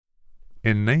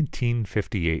In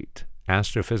 1958,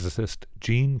 astrophysicist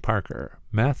Gene Parker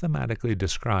mathematically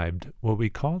described what we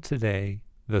call today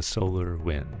the solar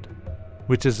wind,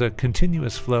 which is a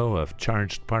continuous flow of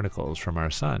charged particles from our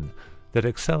sun that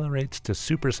accelerates to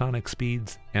supersonic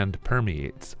speeds and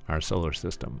permeates our solar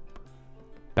system.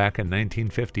 Back in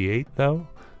 1958, though,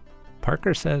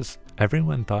 Parker says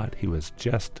everyone thought he was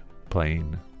just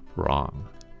plain wrong.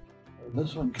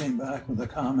 This one came back with a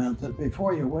comment that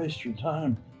before you waste your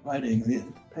time writing the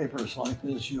papers like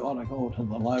this, you ought to go to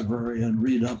the library and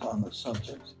read up on the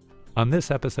subject. On this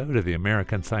episode of the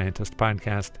American Scientist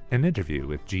Podcast, an interview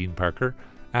with Gene Parker,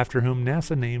 after whom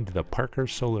NASA named the Parker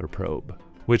Solar Probe,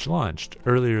 which launched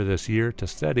earlier this year to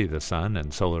study the sun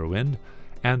and solar wind,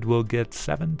 and will get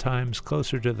 7 times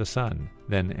closer to the sun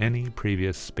than any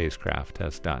previous spacecraft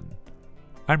has done.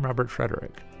 I'm Robert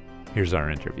Frederick. Here's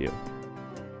our interview.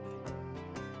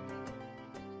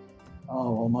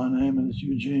 Well, my name is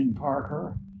Eugene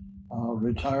Parker,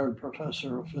 retired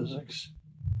professor of physics.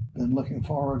 Been looking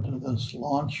forward to this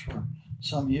launch for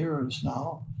some years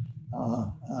now,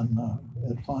 and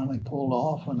it finally pulled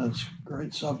off, and it's a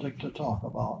great subject to talk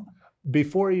about.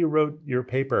 Before you wrote your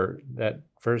paper that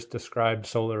first described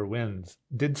solar winds,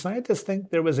 did scientists think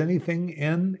there was anything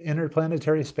in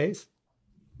interplanetary space?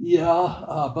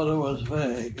 Yeah, but it was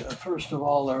vague. First of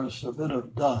all, there's a bit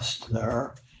of dust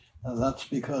there. That's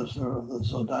because of the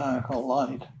zodiacal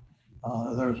light.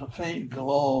 There's a faint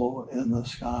glow in the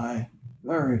sky,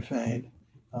 very faint,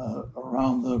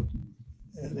 around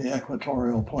the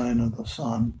equatorial plane of the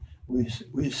sun.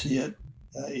 We see it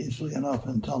easily enough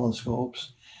in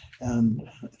telescopes, and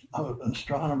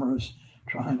astronomers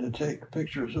trying to take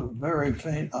pictures of very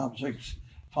faint objects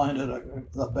find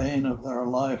it the bane of their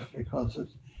life, because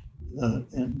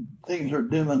things are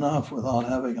dim enough without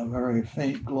having a very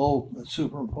faint glow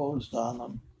superimposed on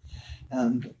them.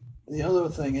 And the other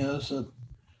thing is that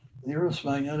the Earth's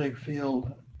magnetic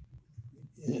field,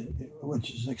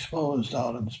 which is exposed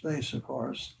out in space, of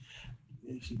course,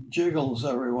 jiggles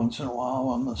every once in a while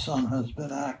when the sun has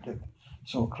been active.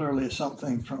 So clearly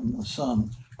something from the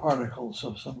sun, particles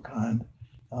of some kind,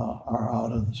 are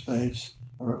out in space,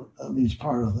 or at least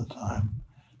part of the time.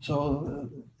 So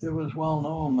it was well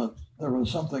known that there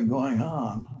was something going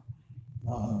on.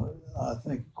 I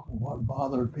think what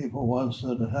bothered people was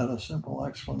that it had a simple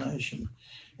explanation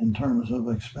in terms of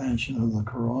expansion of the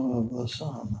corona of the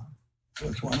sun.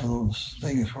 It's one of those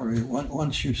things where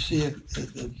once you see it,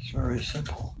 it's very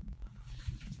simple.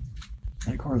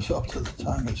 And of course, up to the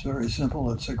time it's very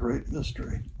simple, it's a great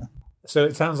mystery. So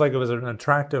it sounds like it was an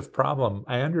attractive problem.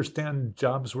 I understand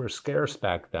jobs were scarce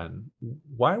back then.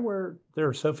 Why were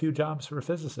there so few jobs for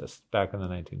physicists back in the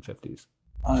 1950s?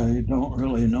 I don't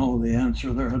really know the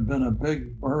answer. There had been a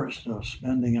big burst of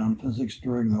spending on physics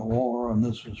during the war, and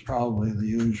this was probably the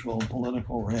usual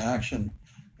political reaction.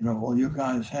 Well, you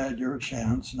guys had your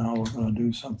chance, now we're going to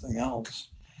do something else.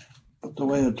 But the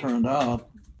way it turned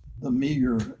out, the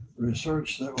meager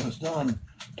research that was done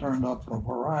turned up a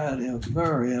variety of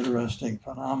very interesting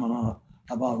phenomena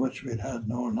about which we'd had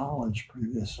no knowledge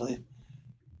previously.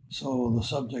 So the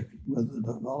subject, with the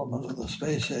development of the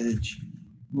space age,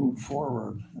 moved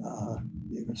forward.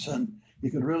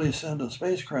 You could really send a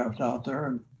spacecraft out there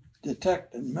and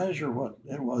detect and measure what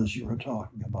it was you were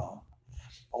talking about.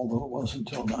 Although it wasn't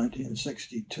until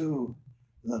 1962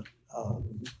 that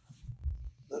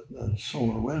the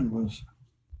solar wind was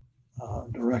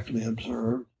directly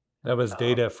observed. That was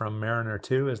data from Mariner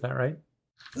 2, is that right?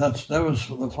 That was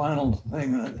the final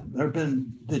thing. There have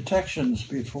been detections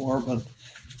before, but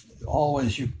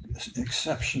always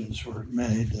exceptions were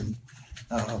made, and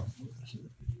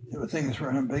things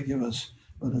were ambiguous.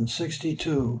 But in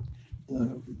 '62,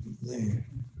 the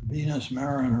Venus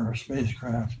Mariner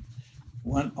spacecraft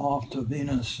went off to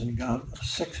Venus and got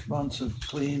 6 months of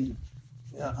clean,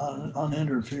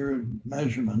 uninterfered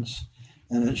measurements,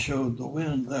 and it showed the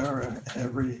wind there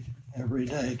every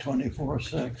day,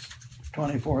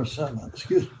 24/7,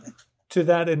 excuse me. To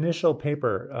that initial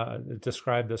paper that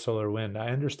described the solar wind, I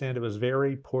understand it was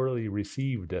very poorly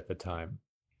received at the time.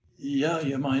 Yeah,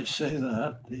 you might say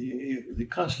that. The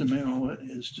custom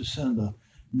is to send a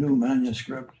new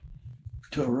manuscript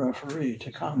to a referee to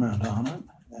comment on it,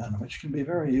 and which can be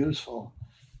very useful.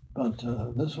 But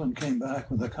this one came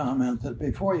back with a comment that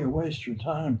before you waste your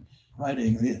time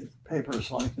writing the papers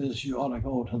like this, you ought to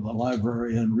go to the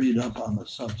library and read up on the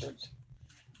subject.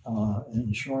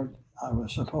 In short, I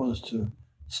was supposed to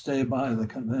stay by the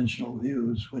conventional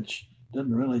views, which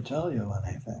didn't really tell you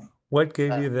anything. What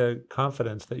gave you the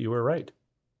confidence that you were right?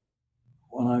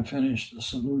 When I finished the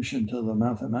solution to the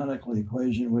mathematical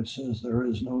equation, which says there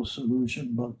is no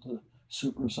solution but the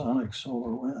supersonic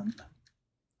solar wind.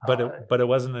 But it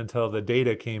wasn't until the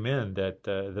data came in that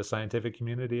the scientific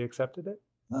community accepted it?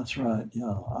 That's right,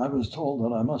 yeah. I was told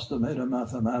that I must have made a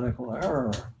mathematical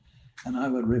error, and I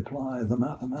would reply, the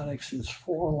mathematics is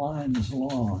 4 lines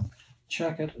long.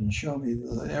 Check it and show me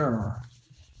the error.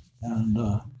 And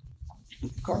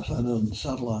of course, that doesn't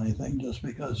settle anything just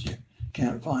because you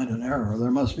can't find an error.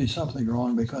 There must be something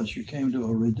wrong because you came to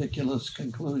a ridiculous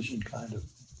conclusion, kind of.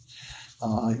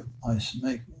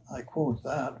 I quote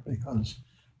that because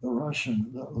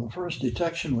the first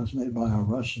detection was made by a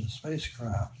Russian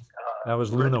spacecraft. That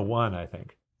was Luna 1, I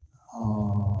think.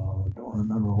 Don't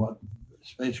remember what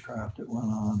spacecraft it went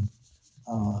on,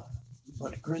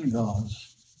 but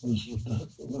Gringotts was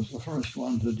the first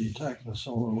one to detect the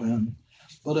solar wind.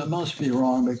 But it must be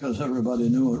wrong because everybody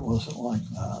knew it wasn't like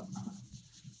that.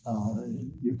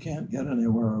 You can't get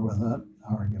anywhere with that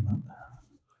argument.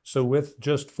 So with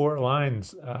just 4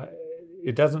 lines,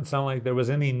 it doesn't sound like there was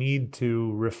any need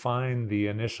to refine the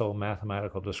initial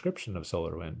mathematical description of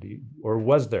solar wind, or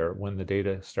was there when the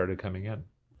data started coming in?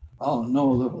 Oh,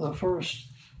 no, the first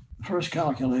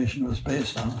calculation was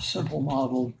based on a simple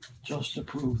model just to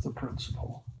prove the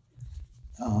principle.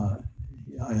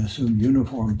 I assume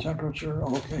uniform temperature.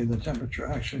 Okay, the temperature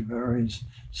actually varies,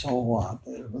 so what?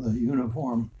 With a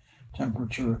uniform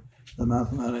temperature, the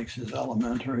mathematics is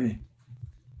elementary,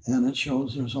 and it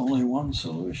shows there's only one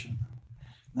solution.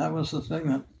 That was the thing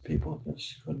that people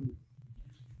just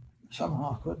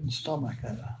somehow couldn't stomach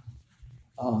it.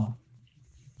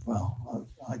 Well,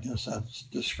 I guess that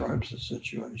describes the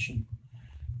situation.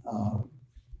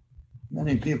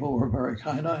 Many people were very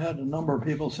kind. I had a number of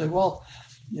people say, well,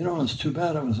 it's too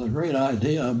bad, it was a great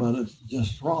idea, but it's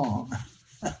just wrong.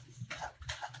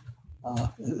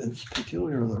 It's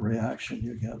peculiar, the reaction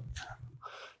you get.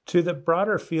 To the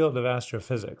broader field of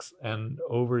astrophysics and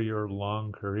over your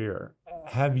long career,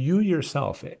 have you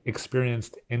yourself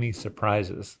experienced any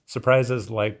surprises? Surprises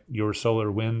like your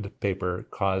solar wind paper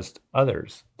caused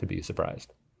others to be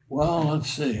surprised? Well, let's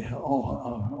see.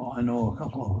 I know a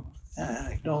couple of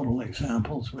anecdotal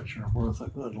examples which are worth a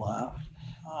good laugh.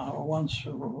 I once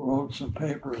wrote some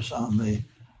papers on the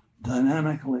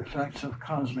dynamical effects of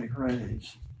cosmic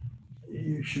rays.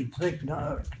 You should think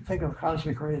of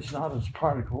cosmic rays not as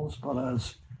particles, but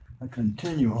as a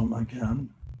continuum again.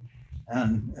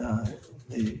 And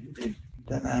the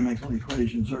dynamical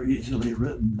equations are easily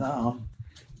written down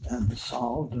and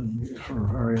solved for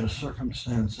various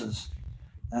circumstances.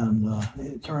 And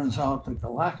it turns out the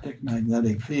galactic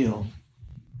magnetic field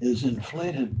is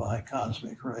inflated by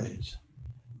cosmic rays.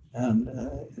 And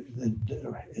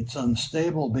it's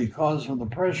unstable because of the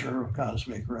pressure of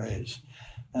cosmic rays.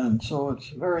 And so it's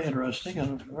very interesting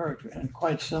and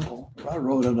quite simple. I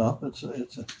wrote it up. It's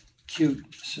a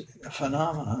cute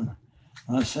phenomenon.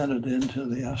 And I sent it into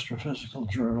the Astrophysical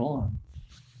Journal, and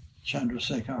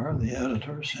Chandrasekhar, the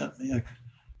editor, sent me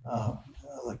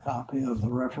the copy of the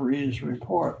referee's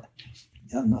report.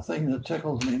 And the thing that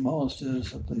tickles me most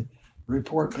is that the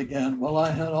report began, well,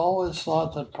 I had always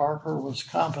thought that Parker was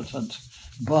competent,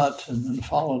 and then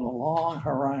followed a long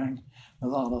harangue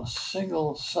without a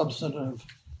single substantive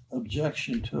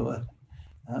objection to it.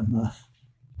 And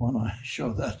when I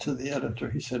showed that to the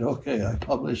editor, he said, okay, I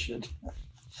publish it.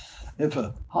 If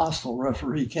a hostile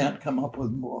referee can't come up with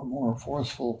a more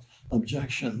forceful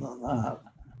objection than that.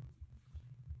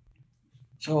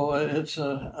 So it's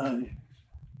a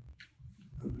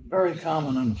very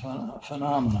common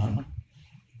phenomenon.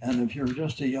 And if you're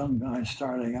just a young guy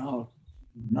starting out,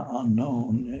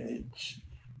 unknown,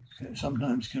 it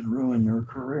sometimes can ruin your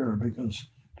career because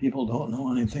people don't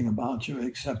know anything about you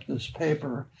except this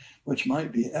paper, which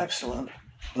might be excellent,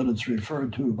 but it's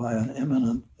referred to by an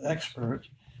eminent expert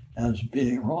as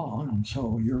being wrong, and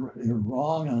so you're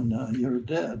wrong and you're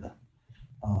dead.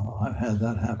 I've had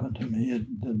that happen to me.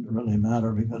 It didn't really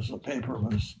matter because the paper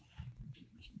was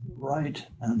right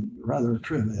and rather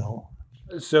trivial.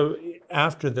 So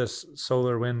after this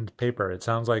solar wind paper, it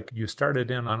sounds like you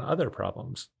started in on other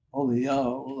problems.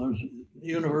 The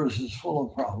universe is full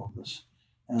of problems,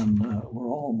 and we're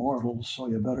all mortals, so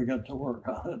you better get to work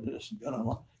on it.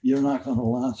 You're not going to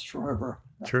last forever.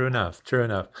 True enough.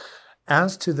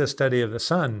 As to the study of the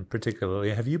sun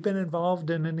particularly, have you been involved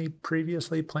in any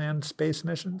previously planned space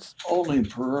missions? Only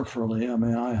peripherally.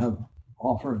 I have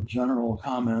offered general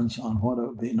comments on what it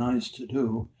would be nice to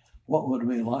do, what would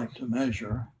we like to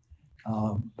measure,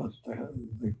 but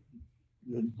the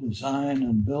design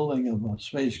and building of a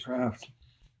spacecraft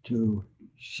to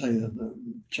say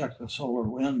check the solar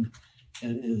wind,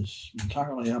 it is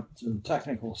entirely up to the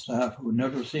technical staff who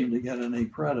never seem to get any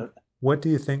credit. What do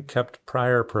you think kept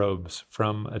prior probes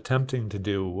from attempting to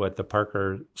do what the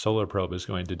Parker Solar Probe is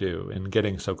going to do in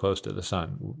getting so close to the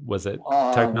sun? Was it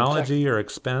technology or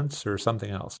expense or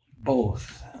something else?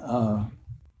 Both.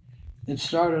 It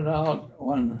started out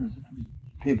when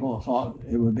people thought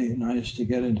it would be nice to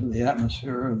get into the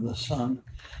atmosphere of the sun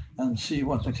and see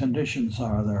what the conditions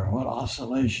are there, what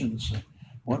oscillations,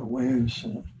 what waves,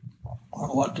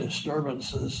 or what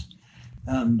disturbances.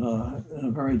 And in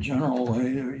a very general way,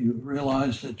 you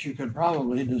realized that you could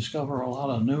probably discover a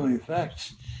lot of new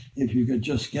effects if you could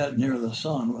just get near the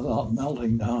sun without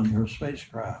melting down your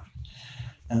spacecraft.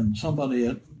 And somebody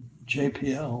at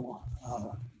JPL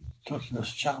took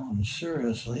this challenge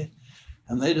seriously,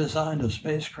 and they designed a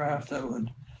spacecraft that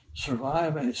would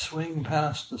survive a swing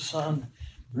past the sun,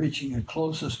 reaching a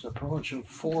closest approach of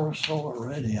 4 solar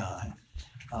radii.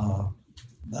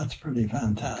 That's pretty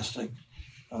fantastic.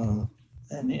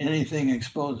 And anything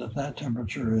exposed at that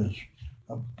temperature is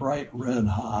a bright red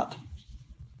hot.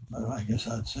 I guess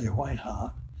I'd say white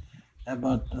hot.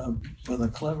 But with a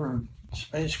clever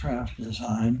spacecraft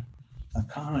design, a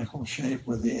conical shape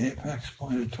with the apex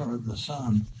pointed toward the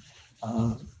sun,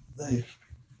 they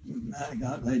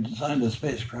designed a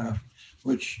spacecraft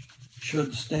which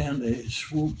should stand a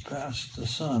swoop past the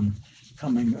sun,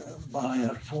 coming by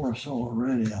at 4 solar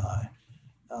radii.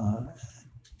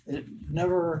 It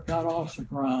never got off the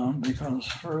ground because,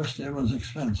 first, it was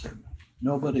expensive.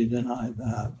 Nobody denied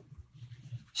that.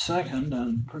 Second,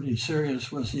 and pretty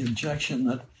serious, was the objection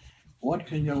that what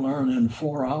can you learn in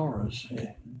 4 hours?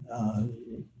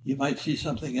 You might see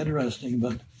something interesting,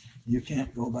 but you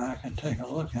can't go back and take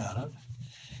a look at it.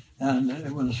 And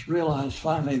it was realized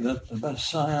finally that the best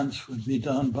science would be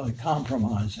done by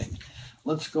compromising.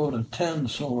 Let's go to 10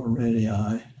 solar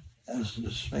radii as the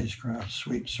spacecraft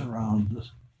sweeps around the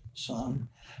sun,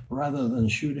 rather than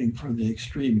shooting for the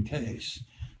extreme case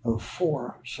of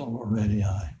 4 solar radii.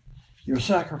 You're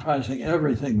sacrificing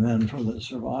everything then for the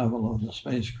survival of the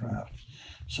spacecraft.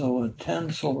 So at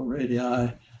 10 solar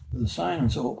radii, the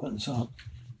science opens up.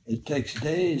 It takes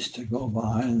days to go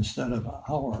by instead of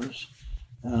hours,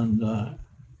 and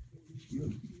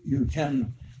you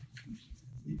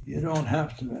don't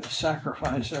have to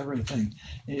sacrifice everything.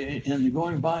 In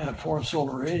going by at 4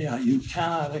 solar radii, you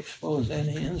cannot expose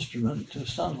any instrument to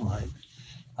sunlight,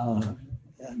 and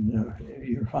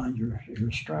you find you're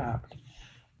strapped.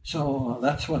 So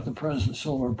that's what the present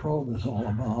solar probe is all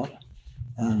about.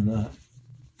 And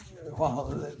while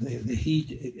the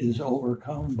heat is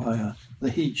overcome by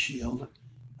the heat shield,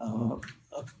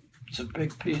 it's a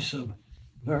big piece of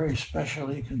very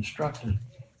specially constructed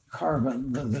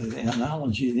carbon. The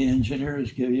analogy the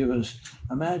engineers give you is,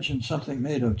 imagine something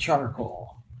made of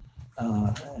charcoal,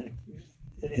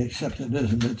 except it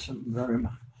isn't. It's very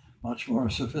much more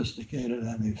sophisticated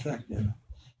and effective.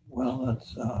 Well,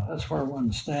 that's where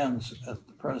one stands at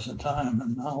the present time,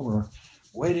 and now we're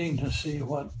waiting to see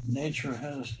what nature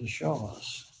has to show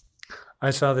us.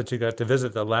 I saw that you got to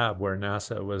visit the lab where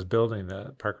NASA was building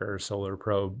the Parker Solar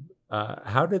Probe.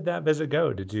 How did that visit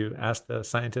go? Did you ask the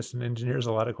scientists and engineers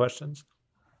a lot of questions?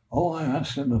 Oh, I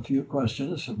asked them a few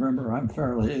questions. Remember, I'm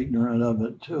fairly ignorant of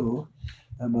it too,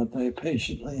 but they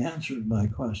patiently answered my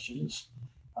questions.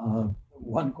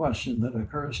 One question that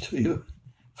occurs to you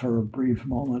for a brief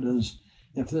moment is,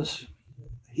 if this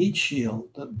heat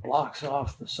shield that blocks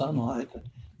off the sunlight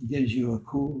gives you a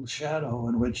cool shadow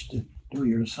in which to do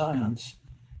your science,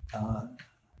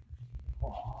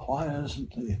 why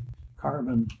isn't the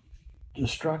carbon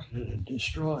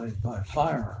destroyed by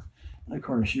fire? And of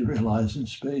course, you realize in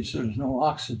space there's no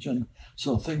oxygen,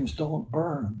 so things don't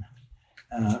burn,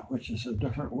 which is a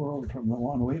different world from the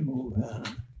one we move in.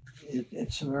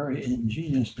 It's a very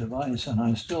ingenious device, and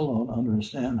I still don't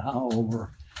understand how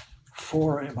over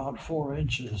about 4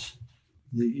 inches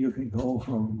you can go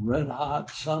from red hot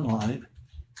sunlight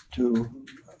to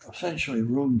essentially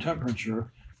room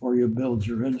temperature where you build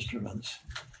your instruments.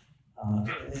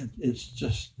 It's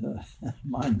just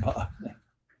mind-boggling.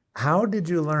 How did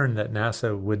you learn that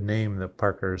NASA would name the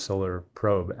Parker Solar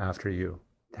Probe after you?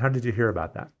 How did you hear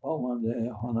about that? Well, one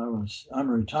day when I'm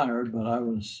retired, but I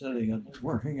was sitting and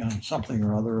working on something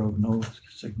or other of no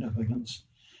significance,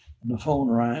 and the phone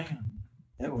rang.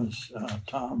 It was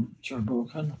Tom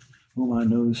Cherbukin, whom I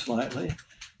knew slightly,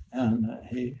 and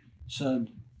he said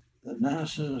that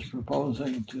NASA is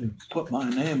proposing to put my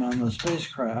name on the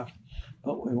spacecraft,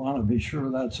 but we want to be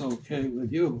sure that's okay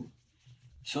with you.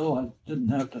 So I didn't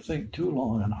have to think too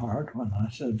long and hard when I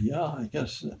said, yeah, I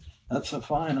guess that's a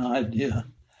fine idea.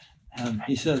 And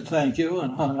he said, thank you,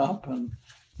 and hung up, and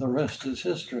the rest is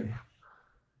history.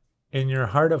 In your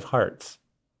heart of hearts,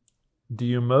 do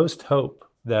you most hope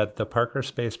that the Parker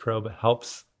Space Probe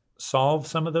helps solve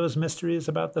some of those mysteries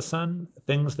about the sun,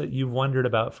 things that you've wondered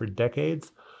about for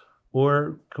decades,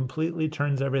 or completely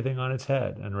turns everything on its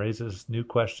head and raises new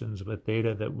questions with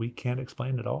data that we can't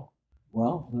explain at all?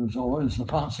 Well, there's always the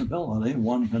possibility.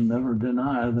 One can never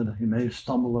deny that he may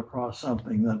stumble across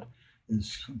something that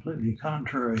is completely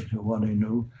contrary to what he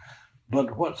knew.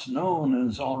 But what's known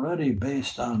is already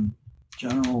based on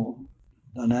general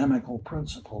dynamical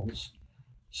principles.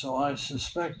 So I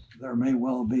suspect there may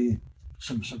well be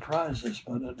some surprises,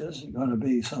 but it isn't going to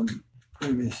be some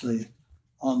previously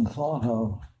unthought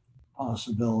of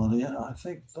possibility. And I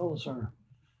think those are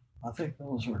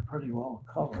pretty well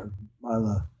covered by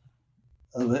the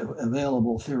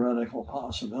available theoretical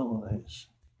possibilities.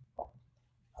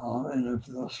 And if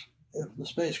the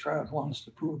spacecraft wants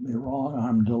to prove me wrong,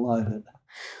 I'm delighted.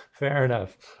 Fair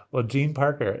enough. Well, Gene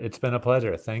Parker, it's been a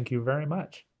pleasure. Thank you very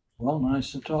much. Well,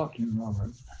 nice to talk to you,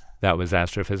 Robert. That was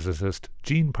astrophysicist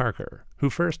Gene Parker, who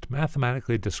first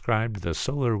mathematically described the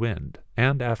solar wind,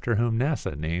 and after whom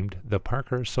NASA named the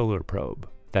Parker Solar Probe,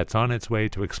 that's on its way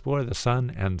to explore the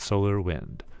sun and solar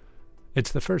wind.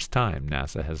 It's the first time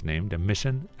NASA has named a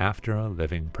mission after a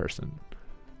living person.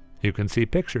 You can see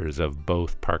pictures of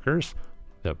both Parkers,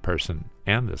 the person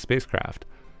and the spacecraft,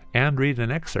 and read an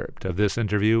excerpt of this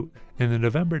interview in the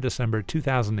November-December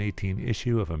 2018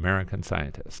 issue of American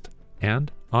Scientist,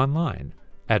 and online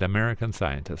at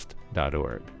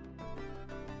americanscientist.org.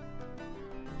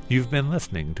 You've been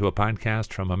listening to a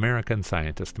podcast from American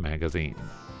Scientist magazine,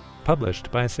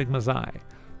 published by Sigma Xi,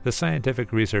 the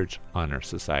Scientific Research Honor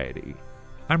Society.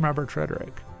 I'm Robert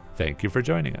Frederick. Thank you for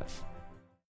joining us.